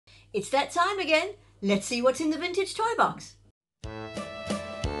It's that time again. Let's see what's in the vintage toy box.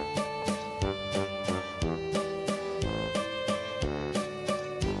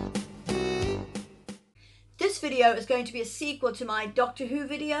 This video is going to be a sequel to my Doctor Who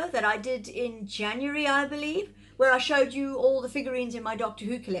video that I did in January, I believe, where I showed you all the figurines in my Doctor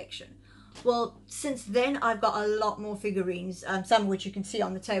Who collection. Well, since then I've got a lot more figurines, some of which you can see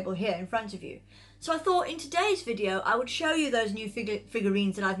on the table here in front of you. So I thought in today's video I would show you those new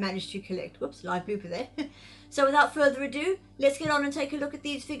figurines that I've managed to collect. Whoops, live blooper there. So without further ado, let's get on and take a look at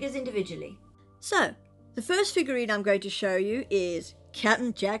these figures individually. So, the first figurine I'm going to show you is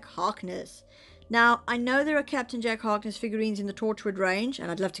Captain Jack Harkness. Now, I know there are Captain Jack Harkness figurines in the Torchwood range,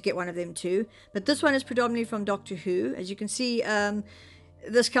 and I'd love to get one of them too, but this one is predominantly from Doctor Who. As you can see,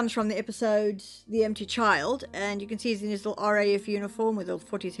 this comes from the episode The Empty Child, and you can see he's in his little RAF uniform with a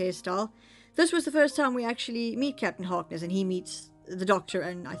little 40s hairstyle. This was the first time we actually meet Captain Harkness, and he meets the Doctor,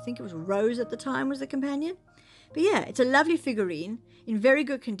 and I think it was Rose at the time was the companion. But yeah, it's a lovely figurine, in very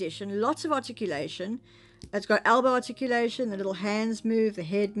good condition, lots of articulation. It's got elbow articulation, the little hands move, the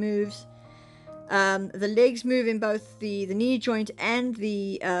head moves. The legs move in both the knee joint and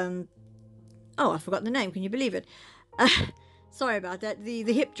the... oh, I forgot the name, can you believe it? Sorry about that,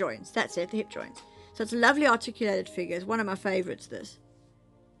 the hip joints, that's it, the hip joints. So it's a lovely articulated figure, it's one of my favourites, this.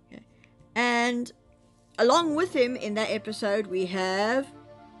 Okay. And along with him in that episode we have...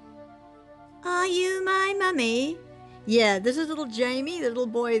 Are you my mummy? Yeah, this is little Jamie, the little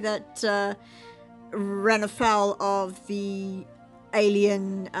boy that ran afoul of the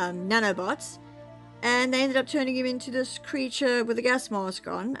alien nanobots. And they ended up turning him into this creature with a gas mask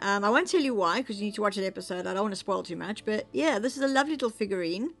on. I won't tell you why, because you need to watch that episode. I don't want to spoil too much. But yeah, this is a lovely little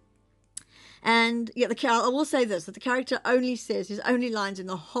figurine. And yeah, I will say this, that the character only says, his only lines in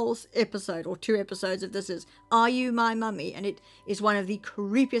the whole episode, or 2 episodes of this is, "Are you my mummy?" And it is one of the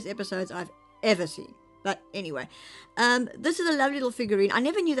creepiest episodes I've ever seen. But anyway, this is a lovely little figurine. I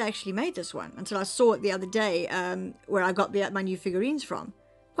never knew they actually made this one until I saw it the other day, where I got my new figurines from.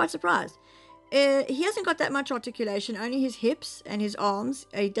 Quite surprised. He hasn't got that much articulation, only his hips and his arms.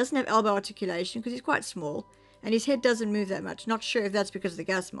 He doesn't have elbow articulation because he's quite small, and his head doesn't move that much. Not sure if that's because of the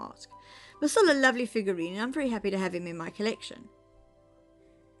gas mask. But still a lovely figurine, and I'm very happy to have him in my collection.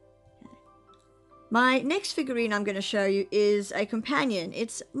 My next figurine I'm going to show you is a companion.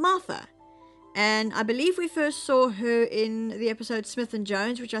 It's Martha. And I believe we first saw her in the episode Smith and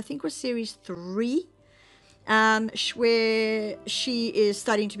Jones, which I think was series 3. Where she is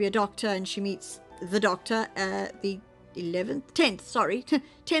studying to be a doctor and she meets the doctor, the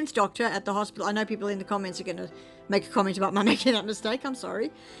 10th doctor at the hospital. I know people in the comments are going to make a comment about my making that mistake, I'm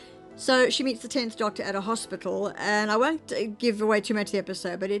sorry. So she meets the 10th doctor at a hospital, and I won't give away too much of the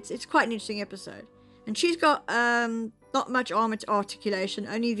episode, but it's quite an interesting episode. And she's got not much arm articulation,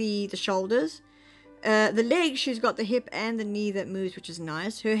 only the shoulders. The legs, she's got the hip and the knee that moves, which is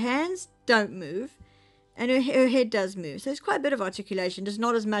nice. Her hands don't move. And her head does move. So there's quite a bit of articulation, just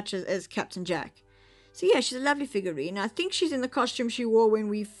not as much as Captain Jack. So yeah, she's a lovely figurine. I think she's in the costume she wore when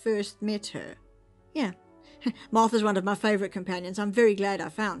we first met her. Yeah. Martha's one of my favourite companions. I'm very glad I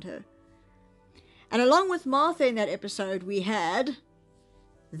found her. And along with Martha in that episode, we had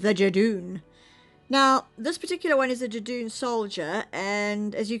the Judoon. Now, this particular one is a Judoon soldier,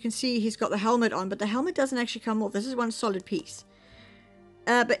 and as you can see, he's got the helmet on, but the helmet doesn't actually come off. This is one solid piece.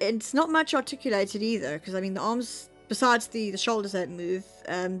 But it's not much articulated either, because I mean the arms, besides the shoulders that move,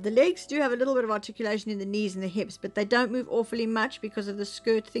 the legs do have a little bit of articulation in the knees and the hips, but they don't move awfully much because of the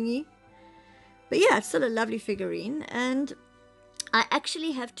skirt thingy. But yeah, it's still a lovely figurine, and I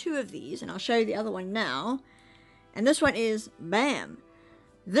actually have 2 of these, and I'll show you the other one now. And this one is, bam!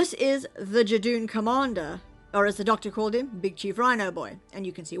 This is the Judoon Commander, or as the Doctor called him, Big Chief Rhino Boy, and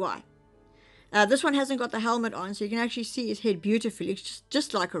you can see why. This one hasn't got the helmet on, so you can actually see his head beautifully. It's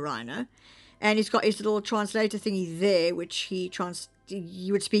just like a rhino. And he's got his little translator thingy there, which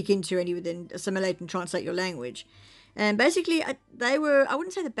you would speak into, and he would then assimilate and translate your language. And basically, they were, I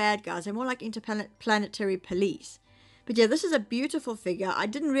wouldn't say the bad guys, they're more like interplanetary police. But yeah, this is a beautiful figure. I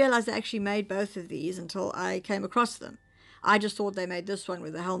didn't realize they actually made both of these until I came across them. I just thought they made this one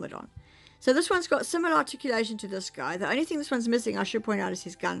with the helmet on. So this one's got similar articulation to this guy. The only thing this one's missing, I should point out, is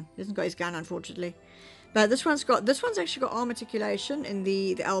his gun. He hasn't got his gun, unfortunately. But this one's actually got arm articulation in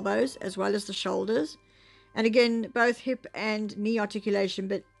the elbows as well as the shoulders. And again, both hip and knee articulation,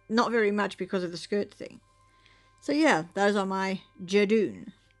 but not very much because of the skirt thing. So yeah, those are my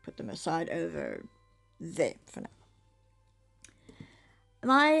Judoon. Put them aside over there for now.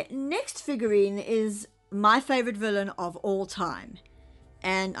 My next figurine is my favorite villain of all time.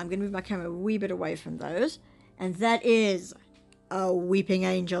 And I'm going to move my camera a wee bit away from those. And that is a weeping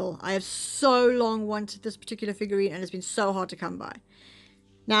angel. I have so long wanted this particular figurine, and it's been so hard to come by.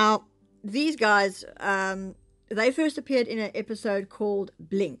 Now, these guys, they first appeared in an episode called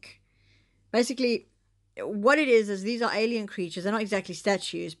Blink. Basically, what it is these are alien creatures. They're not exactly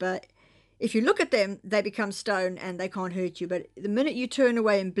statues, but if you look at them, they become stone and they can't hurt you. But the minute you turn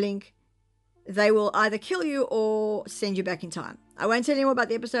away and blink, they will either kill you or send you back in time. I won't tell you more about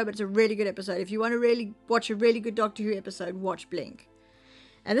the episode, but it's a really good episode. If you want to really watch a really good Doctor Who episode, watch Blink.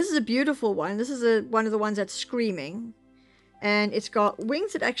 And this is a beautiful one. This is one of the ones that's screaming. And it's got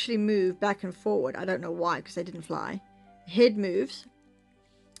wings that actually move back and forward. I don't know why, because they didn't fly. Head moves.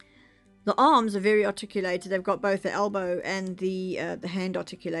 The arms are very articulated. They've got both the elbow and the hand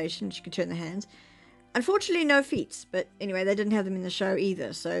articulation. You can turn the hands. Unfortunately, no feet. But anyway, they didn't have them in the show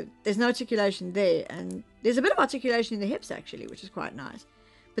either. So there's no articulation there. And there's a bit of articulation in the hips, actually, which is quite nice.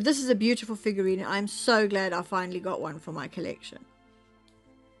 But this is a beautiful figurine. And I'm so glad I finally got one for my collection.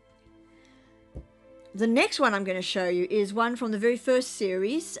 The next one I'm going to show you is one from the very first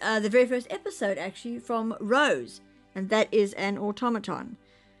series. The very first episode, actually, from Rose. And that is an automaton.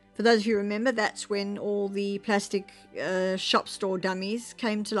 For those of you who remember, that's when all the plastic shop store dummies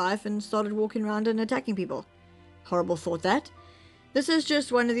came to life and started walking around and attacking people. Horrible thought, that. This is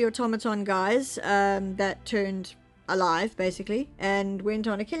just one of the automaton guys that turned alive, basically, and went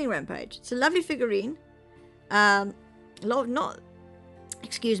on a killing rampage. It's a lovely figurine. A lot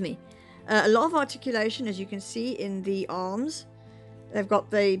of articulation, as you can see, in the arms. They've got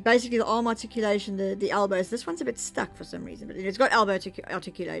basically the arm articulation, the elbows. This one's a bit stuck for some reason, but it's got elbow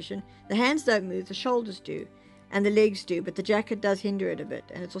articulation. The hands don't move, the shoulders do, and the legs do, but the jacket does hinder it a bit.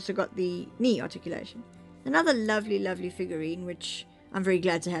 And it's also got the knee articulation. Another lovely, lovely figurine, which I'm very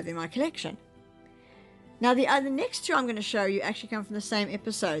glad to have in my collection. Now, the next two I'm going to show you actually come from the same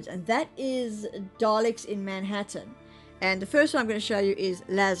episodes, and that is Daleks in Manhattan. And the first one I'm going to show you is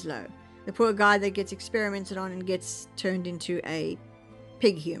Laszlo, the poor guy that gets experimented on and gets turned into a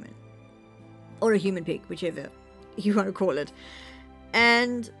pig human, or a human pig, whichever you want to call it.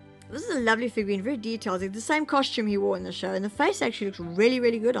 And this is a lovely figurine, very detailed. It's the same costume he wore in the show, and the face actually looks really,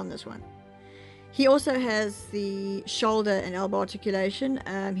 really good on this one. He also has the shoulder and elbow articulation.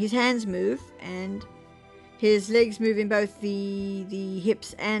 His hands move, and his legs move in both the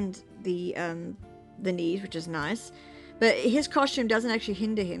hips and the knees, which is nice. But his costume doesn't actually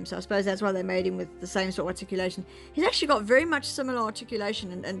hinder him, so I suppose that's why they made him with the same sort of articulation. He's actually got very much similar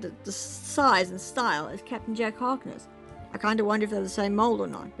articulation and the size and style as Captain Jack Harkness. I kind of wonder if they're the same mold or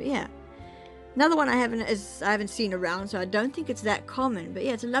not, but yeah. Another one I haven't seen around, so I don't think it's that common. But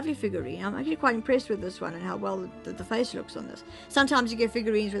yeah, it's a lovely figurine. I'm actually quite impressed with this one and how well the face looks on this. Sometimes you get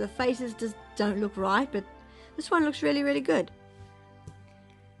figurines where the faces just don't look right, but this one looks really, really good.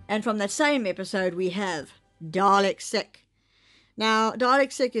 And from that same episode, we have Dalek-Sec. Now,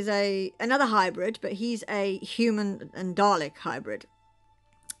 Dalek-Sec is another hybrid, but he's a human and Dalek hybrid.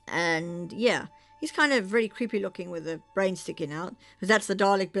 And yeah, he's kind of really creepy looking with a brain sticking out, because that's the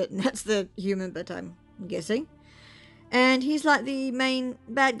Dalek bit and that's the human bit, I'm guessing. And he's like the main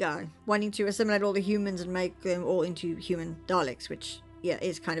bad guy, wanting to assimilate all the humans and make them all into human Daleks, which, yeah,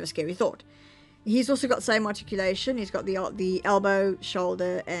 is kind of a scary thought. He's also got the same articulation. He's got the elbow,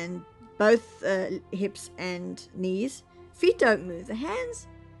 shoulder, and both hips and knees. Feet don't move. The hands,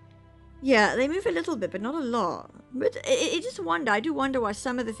 yeah, they move a little bit, but not a lot. But I do wonder why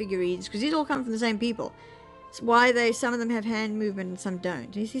some of the figurines, because these all come from the same people, why some of them have hand movement and some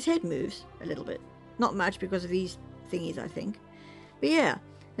don't. His head moves a little bit. Not much because of these thingies, I think. But yeah,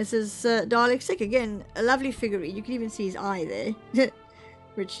 this is Dalek-Sec. Again, a lovely figurine. You can even see his eye there,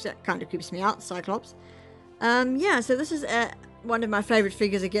 which that kind of creeps me out, Cyclops. Yeah, so this is one of my favorite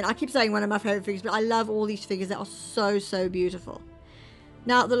figures again. I keep saying one of my favorite figures, but I love all these figures. They are so, so beautiful.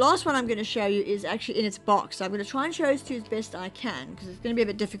 Now, the last one I'm going to show you is actually in its box. So I'm going to try and show this to you as best I can, because it's going to be a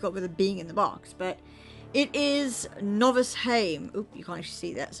bit difficult with it being in the box. But it is Novus Heim. Oop, you can't actually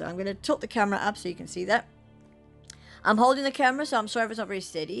see that. So I'm going to tilt the camera up so you can see that. I'm holding the camera, so I'm sorry if it's not very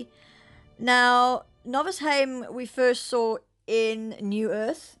steady. Now, Novus Heim we first saw in New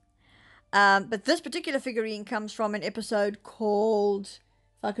Earth. But this particular figurine comes from an episode called,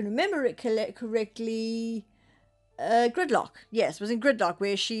 if I can remember it correctly, Gridlock. Yes, it was in Gridlock,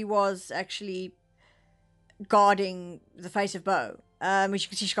 where she was actually guarding the face of Bo. Which you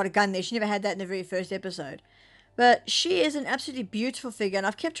can see she's got a gun there. She never had that in the very first episode. But she is an absolutely beautiful figure, and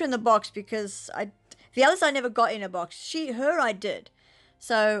I've kept her in the box because the others I never got in a box. Her I did.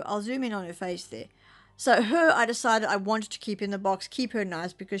 So I'll zoom in on her face there. So her, I decided I wanted to keep in the box, keep her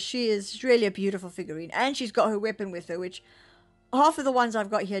nice, because she's really a beautiful figurine. And she's got her weapon with her, which half of the ones I've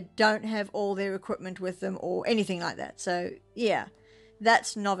got here don't have all their equipment with them or anything like that. So yeah,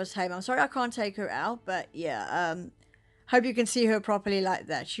 that's Novice Haven. I'm sorry I can't take her out, but yeah, hope you can see her properly like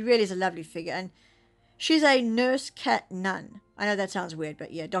that. She really is a lovely figure, and she's a nurse cat nun. I know that sounds weird,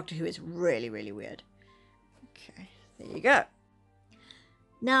 but yeah, Doctor Who is really, really weird. Okay, there you go.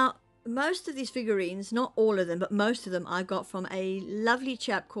 Now, most of these figurines, not all of them, but most of them I got from a lovely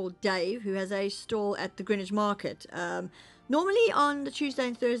chap called Dave, who has a stall at the Greenwich Market. Normally on the Tuesday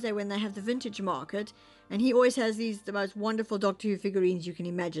and Thursday when they have the vintage market, and he always has the most wonderful Doctor Who figurines you can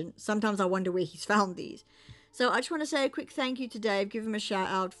imagine. Sometimes I wonder where he's found these. So I just want to say a quick thank you to Dave, give him a shout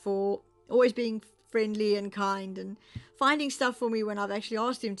out for always being friendly and kind and finding stuff for me when I've actually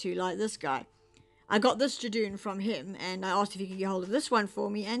asked him to, like this guy. I got this Jadoon from him, and I asked if he could get hold of this one for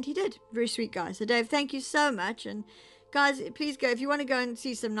me, and he did. Very sweet guy. So Dave, thank you so much. And guys, please go, if you want to go and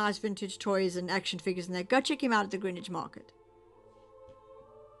see some nice vintage toys and action figures and that, go check him out at the Greenwich Market.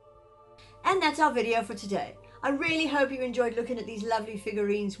 And that's our video for today. I really hope you enjoyed looking at these lovely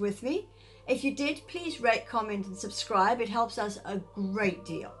figurines with me. If you did, please rate, comment and subscribe. It helps us a great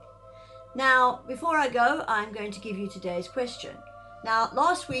deal. Now, before I go, I'm going to give you today's question. Now,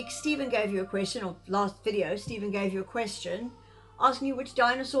 last week, Stephen gave you a question, or last video, Stephen gave you a question, asking you which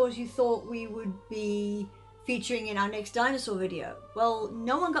dinosaurs you thought we would be featuring in our next dinosaur video. Well,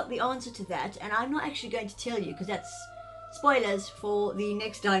 no one got the answer to that, and I'm not actually going to tell you, because that's spoilers for the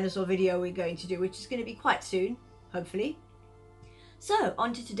next dinosaur video we're going to do, which is going to be quite soon, hopefully. So,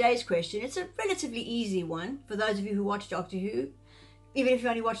 on to today's question. It's a relatively easy one for those of you who watch Doctor Who, even if you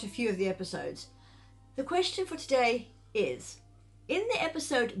only watched a few of the episodes. The question for today is, in the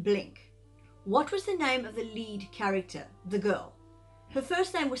episode Blink, what was the name of the lead character, the girl? Her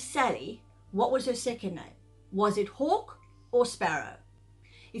first name was Sally. What was her second name? Was it Hawk or Sparrow?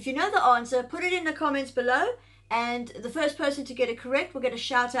 If you know the answer, put it in the comments below, and the first person to get it correct will get a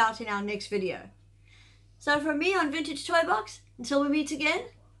shout out in our next video. So from me on Vintage Toy Box, until we meet again,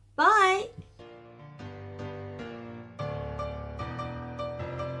 bye!